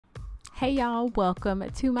Hey y'all, welcome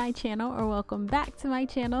to my channel, or welcome back to my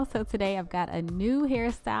channel. So today I've got a new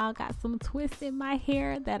hairstyle, got some twists in my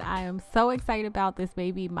hair that I am so excited about. This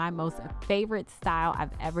may be my most favorite style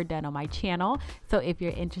I've ever done on my channel. So if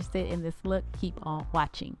you're interested in this look, keep on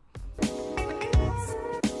watching.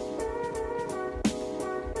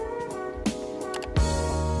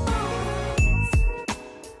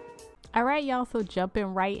 All right, y'all, so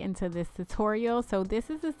jumping right into this tutorial. So this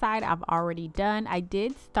is the side I've already done. I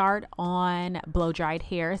did start on blow dried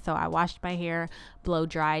hair, so I washed my hair, blow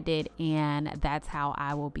dried it, and that's how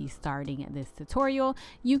I will be starting this tutorial.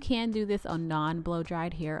 You can do this on non blow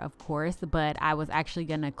dried hair, of course, but I was actually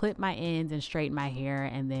gonna clip my ends and straighten my hair,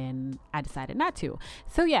 and then I decided not to.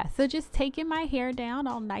 So yeah, so just taking my hair down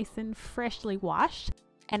all nice and freshly washed.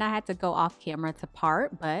 And I had to go off camera to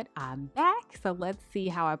part, but I'm back. So let's see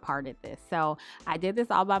how I parted this. So I did this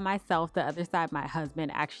all by myself. The other side my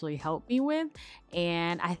husband actually helped me with.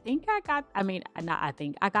 And I think I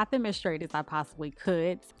got them as straight as I possibly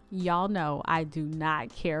could. Y'all know I do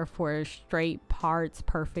not care for straight parts,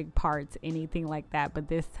 perfect parts, anything like that. But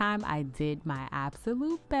this time I did my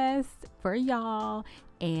absolute best for y'all,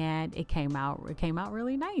 and it came out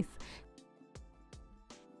really nice.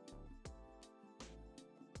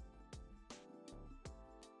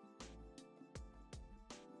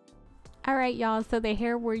 All right, y'all, so the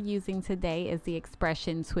hair we're using today is the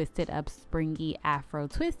X-Pression Twisted Up Springy Afro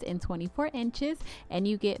Twist in 24 inches, and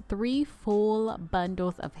you get 3 full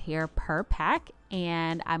bundles of hair per pack.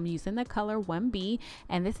 And I'm using the color 1B,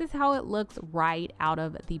 and this is how it looks right out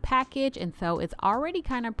of the package. And so it's already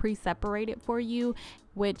kind of pre-separated for you,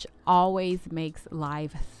 which always makes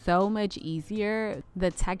life so much easier.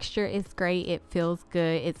 The texture is great, it feels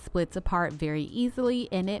good, it splits apart very easily,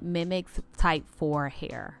 and it mimics type 4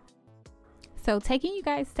 hair. So taking you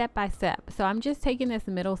guys step by step. So I'm just taking this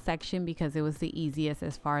middle section because it was the easiest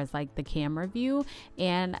as far as like the camera view.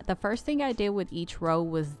 And the first thing I did with each row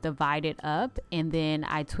was divide it up, and then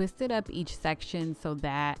I twisted up each section so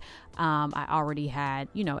that I already had,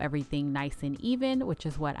 you know, everything nice and even, which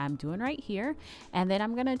is what I'm doing right here. And then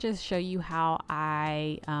I'm gonna just show you how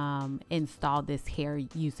I install this hair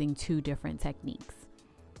using 2 different techniques.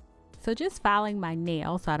 So just filing my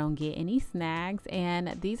nail so I don't get any snags,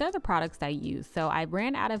 and these are the products I use. So I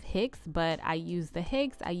ran out of Hicks, but I used the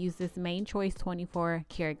Hicks. I use this Main Choice 24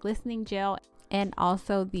 karat glistening gel, and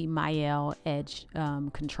also the Marii edge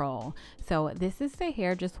control. So this is the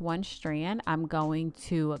hair, just 1 strand. I'm going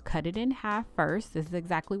to cut it in half first. This is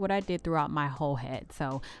exactly what I did throughout my whole head.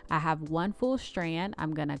 So I have 1 full strand.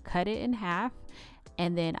 I'm gonna cut it in half,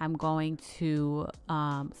 and then I'm going to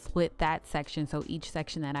split that section. So each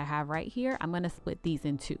section that I have right here, I'm going to split these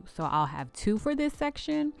in 2. So I'll have 2 for this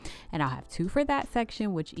section, and I'll have 2 for that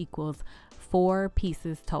section, which equals 4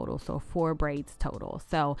 pieces total. So 4 braids total.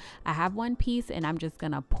 So I have 1 piece, and I'm just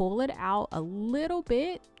going to pull it out a little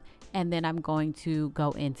bit, and then I'm going to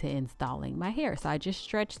go into installing my hair. So I just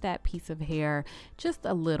stretch that piece of hair just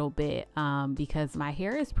a little bit because my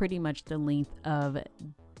hair is pretty much the length of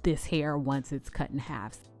this hair once it's cut in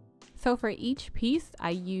half. So for each piece, I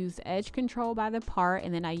use edge control by the part,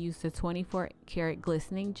 and then I use the 24 karat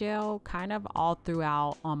glistening gel kind of all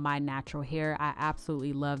throughout on my natural hair. I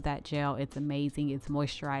absolutely love that gel. It's amazing, it's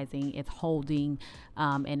moisturizing, it's holding,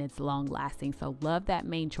 and it's long lasting. So love that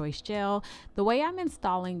Main Choice gel. The way I'm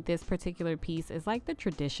installing this particular piece is like the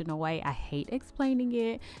traditional way. I hate explaining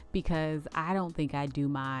it because I don't think I do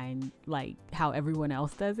mine like how everyone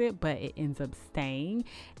else does it, but it ends up staying.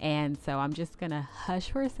 And so I'm just gonna hush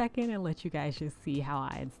for a second and let you guys just see how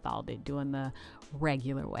I installed it doing the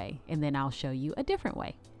regular way, and then I'll show you a different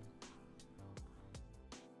way.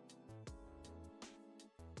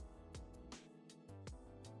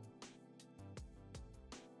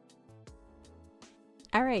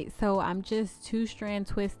 All right, so I'm just 2 strand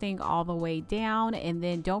twisting all the way down, and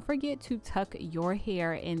then don't forget to tuck your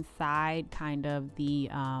hair inside kind of the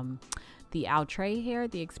outre hair,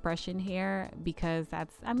 the X-Pression hair, because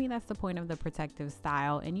that's the point of the protective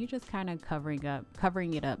style, and you're just kind of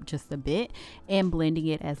covering it up just a bit and blending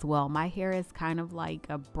it as well. My hair is kind of like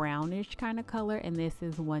a brownish kind of color, and this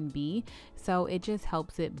is 1B, so it just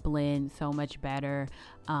helps it blend so much better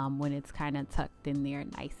when it's kind of tucked in there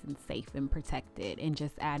nice and safe and protected. And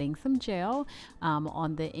just adding some gel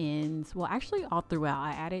on the ends, well actually all throughout.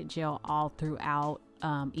 I added gel all throughout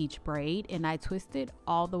each braid, and I twisted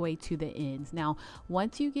all the way to the ends. Now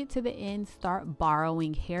once you get to the ends, start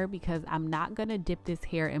borrowing hair, because I'm not gonna dip this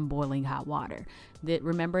hair in boiling hot water.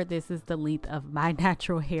 Remember, this is the length of my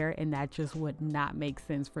natural hair, and that just would not make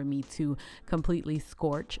sense for me to completely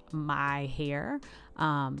scorch my hair.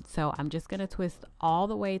 So I'm just gonna twist all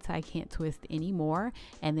the way till I can't twist anymore,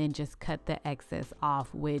 and then just cut the excess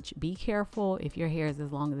off, which be careful if your hair is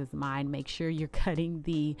as long as mine, make sure you're cutting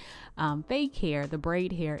the fake hair, the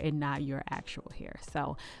braid hair, and not your actual hair.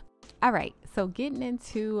 So all right, so getting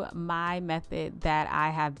into my method that I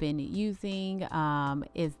have been using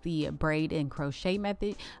is the braid and crochet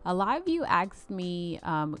method. A lot of you asked me,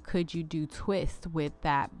 could you do twist with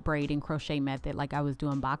that braid and crochet method like I was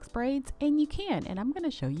doing box braids? And you can, and I'm going to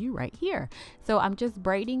show you right here. So I'm just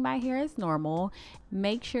braiding my hair as normal.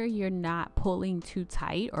 Make sure you're not pulling too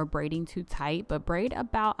tight or braiding too tight, but braid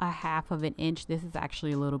about 1/2 inch. This is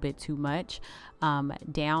actually a little bit too much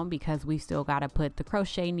down, because we still got to put the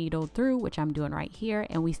crochet needle through, which I'm doing right here,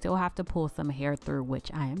 and we still have to pull some hair through, which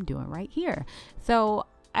I am doing right here. So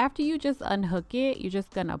after you just unhook it, you're just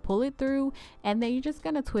gonna pull it through, and then you're just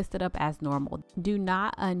gonna twist it up as normal. Do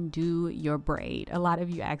not undo your braid. A lot of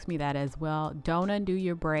you ask me that as well. Don't undo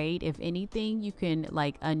your braid. If anything, you can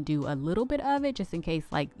like undo a little bit of it, just in case,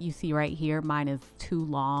 like you see right here, mine is too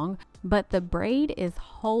long. But the braid is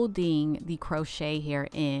holding the crochet hair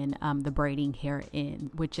in, the braiding hair in,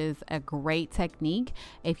 which is a great technique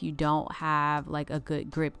if you don't have like a good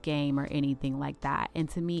grip game or anything like that. And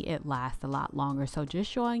to me, it lasts a lot longer. So just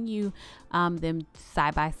showing you them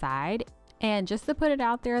side by side. And just to put it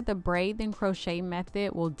out there, the braid and crochet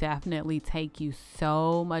method will definitely take you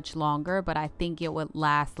so much longer, but I think it would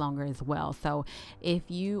last longer as well. So if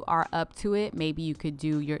you are up to it, maybe you could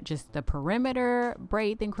do just the perimeter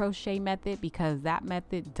braid and crochet method, because that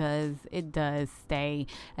method does stay,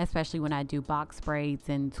 especially when I do box braids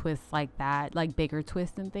and twists like that, like bigger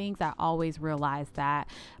twists and things. I always realize that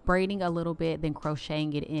braiding a little bit, then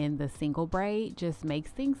crocheting it in the single braid just makes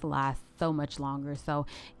things last so much longer. So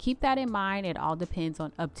keep that in mind. It all depends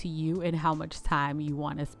on up to you and how much time you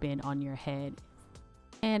want to spend on your head.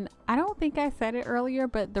 And I don't think I said it earlier,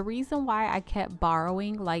 but the reason why I kept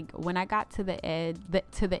borrowing, like when I got to the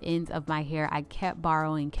ends of my hair, I kept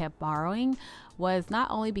borrowing, was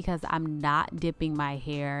not only because I'm not dipping my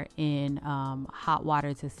hair in hot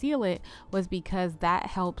water to seal it, was because that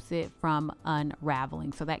helps it from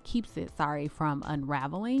unraveling. So that keeps it, from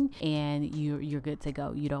unraveling, and you're good to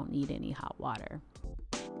go. You don't need any hot water.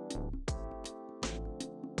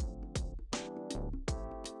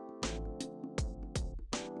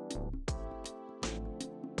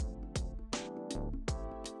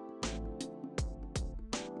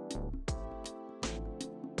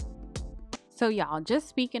 So y'all, just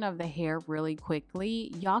speaking of the hair really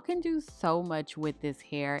quickly, y'all can do so much with this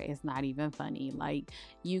hair. It's not even funny. Like,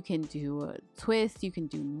 you can do a twist, you can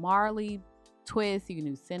do marley twist, you can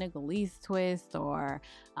do Senegalese twist, or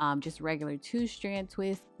just regular 2-strand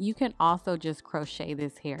twist. You can also just crochet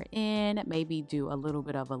this hair in, maybe do a little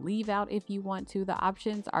bit of a leave out if you want to. The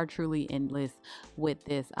options are truly endless with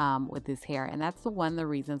this hair, and that's one of the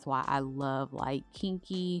reasons why I love like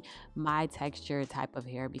kinky, my texture type of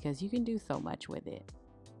hair, because you can do so much with it.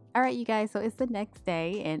 All right, you guys, so it's the next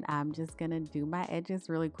day, and I'm just gonna do my edges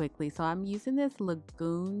really quickly. So I'm using this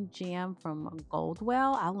Lagoon Jam from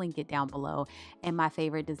Goldwell. I'll link it down below, and my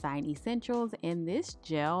favorite design essentials. And this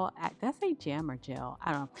gel, did I say jam or gel?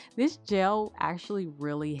 I don't know. This gel actually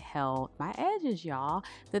really held my edges, y'all.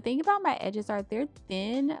 The thing about my edges are they're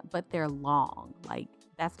thin, but they're long. Like,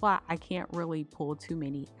 that's why I can't really pull too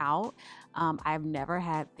many out. I've never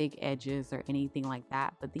had thick edges or anything like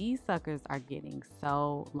that, but these suckers are getting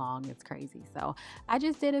so long, it's crazy. So I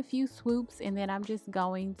just did a few swoops, and then I'm just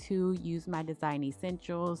going to use my design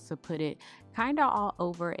essentials to put it kind of all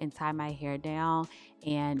over and tie my hair down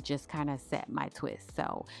and just kind of set my twist.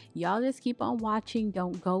 So y'all just keep on watching,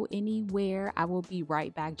 don't go anywhere. I will be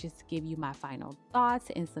right back just to give you my final thoughts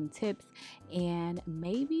and some tips, and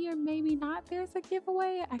maybe or maybe not there's a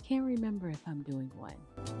giveaway. I can't remember if I'm doing one.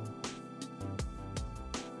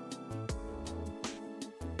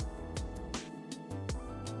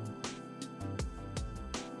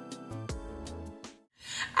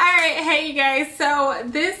 Alright, hey you guys, so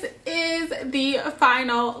this is the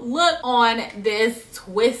final look on this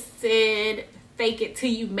twisted fake it till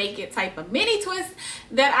you make it type of mini twist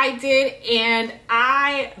that I did, and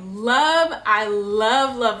I love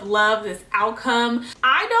this outcome.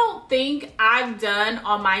 I don't think I've done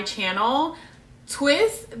on my channel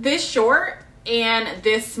twists this short and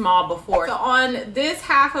this small before. So on this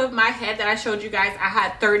half of my head that I showed you guys, I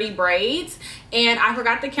had 30 braids, and I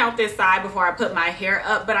forgot to count this side before I put my hair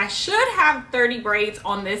up, but I should have 30 braids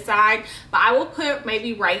on this side, but I will put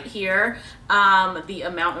maybe right here the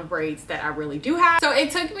amount of braids that I really do have. So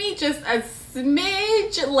it took me just a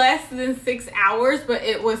smidge less than 6 hours, but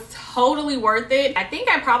it was totally worth it. I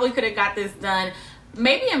think I probably could have got this done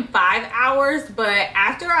maybe in 5 hours, but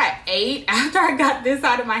after I got this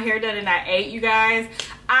side of my hair done and I ate, you guys,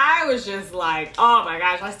 I was just like, oh my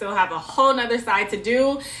gosh, I still have a whole nother side to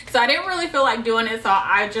do. So I didn't really feel like doing it, so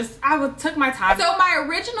I took my time. So my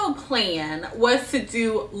original plan was to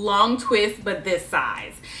do long twists, but this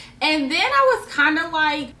size. And then I was kind of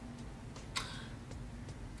like,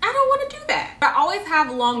 I don't want to do that. I always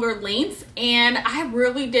have longer lengths, and I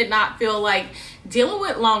really did not feel like dealing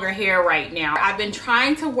with longer hair right now. I've been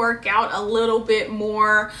trying to work out a little bit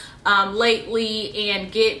more lately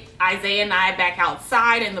and get Isaiah and I back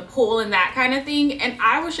outside in the pool and that kind of thing. And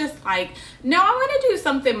I was just like, no, I want to do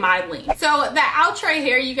something my length. So the outre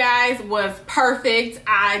hair, you guys, was perfect.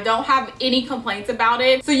 I don't have any complaints about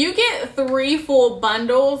it. So you get 3 full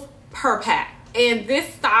bundles per pack. And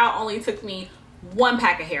this style only took me 1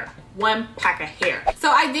 pack of hair. So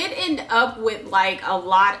I did end up with like a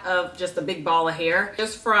lot of just a big ball of hair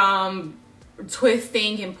just from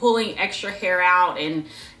twisting and pulling extra hair out, and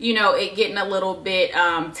you know, it getting a little bit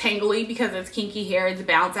tangly because it's kinky hair. It's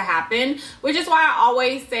bound to happen, which is why I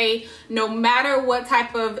always say, no matter what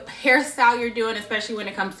type of hairstyle you're doing, especially when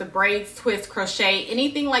it comes to braids, twists, crochet,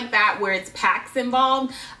 anything like that where it's packs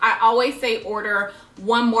involved, I always say order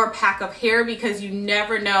 1 more pack of hair, because you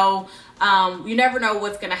never know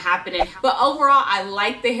what's gonna happen. But overall, I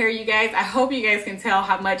like the hair, you guys. I hope you guys can tell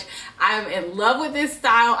how much I'm in love with this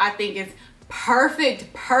style. I think it's perfect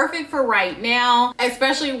for right now,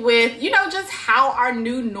 especially with, you know, just how our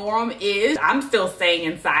new norm is. I'm still staying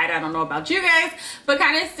inside. I don't know about you guys, but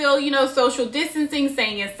kind of still, you know, social distancing,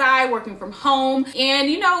 staying inside, working from home.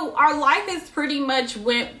 And you know, our life is pretty much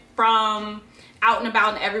went from out and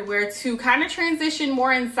about and everywhere to kind of transition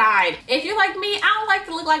more inside. If you're like me, I don't like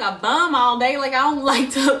to look like a bum all day. Like, I don't like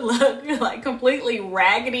to look like completely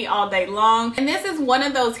raggedy all day long. And this is one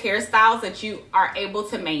of those hairstyles that you are able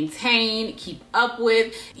to maintain, keep up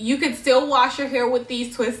with. You can still wash your hair with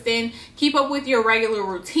these twisting, keep up with your regular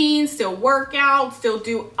routine, still work out, still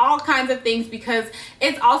do all kinds of things, because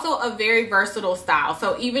it's also a very versatile style.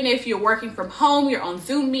 So even if you're working from home, you're on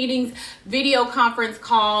Zoom meetings, video conference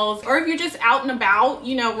calls, or if you're just out and about,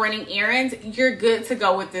 you know, running errands, you're good to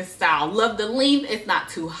go with this style. Love the length. It's not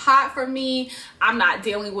too hot for me. I'm not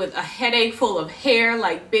dealing with a headache full of hair,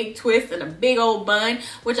 like big twists and a big old bun,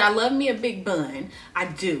 which I love me a big bun. I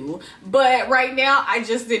do. But right now, I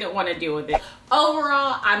just didn't want to deal with it.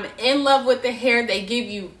 Overall, I'm in love with the hair. They give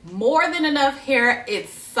you more than enough hair. It's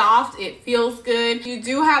soft, it feels good. You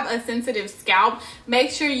do have a sensitive scalp.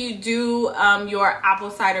 Make sure you do your apple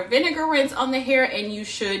cider vinegar rinse on the hair, and you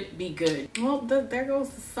should be good. Well, there goes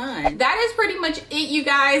the sun. That is pretty much it, you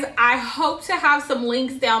guys. I hope to have some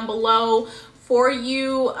links down below for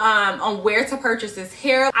you on where to purchase this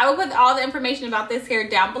hair. I will put all the information about this hair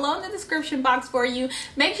down below in the description box for you.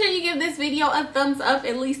 Make sure you give this video a thumbs up,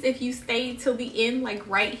 at least if you stayed till the end, like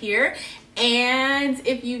right here. And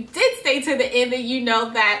if you did stay to the end, then you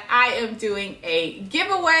know that I am doing a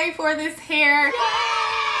giveaway for this hair.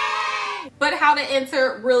 Yay! But how to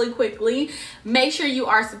enter really quickly, make sure you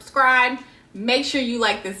are subscribed. Make sure you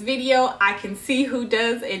like this video. I can see who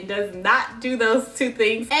does and does not do those 2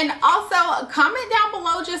 things. And also comment down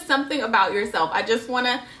below just something about yourself. I just want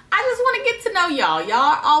to get to know y'all.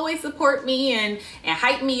 Y'all always support me and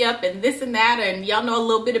hype me up and this and that, and y'all know a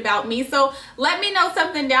little bit about me. So let me know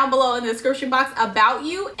something down below in the description box about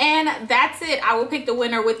you. And that's it. I will pick the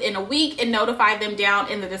winner within a week and notify them down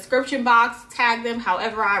in the description box, tag them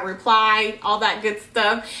however I reply, all that good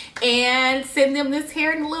stuff, and send them this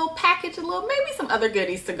hair in a little package, maybe some other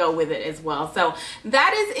goodies to go with it as well. So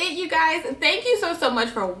that is it, you guys. Thank you so much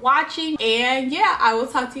for watching, and yeah, I will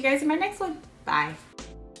talk to you guys in my next one. Bye.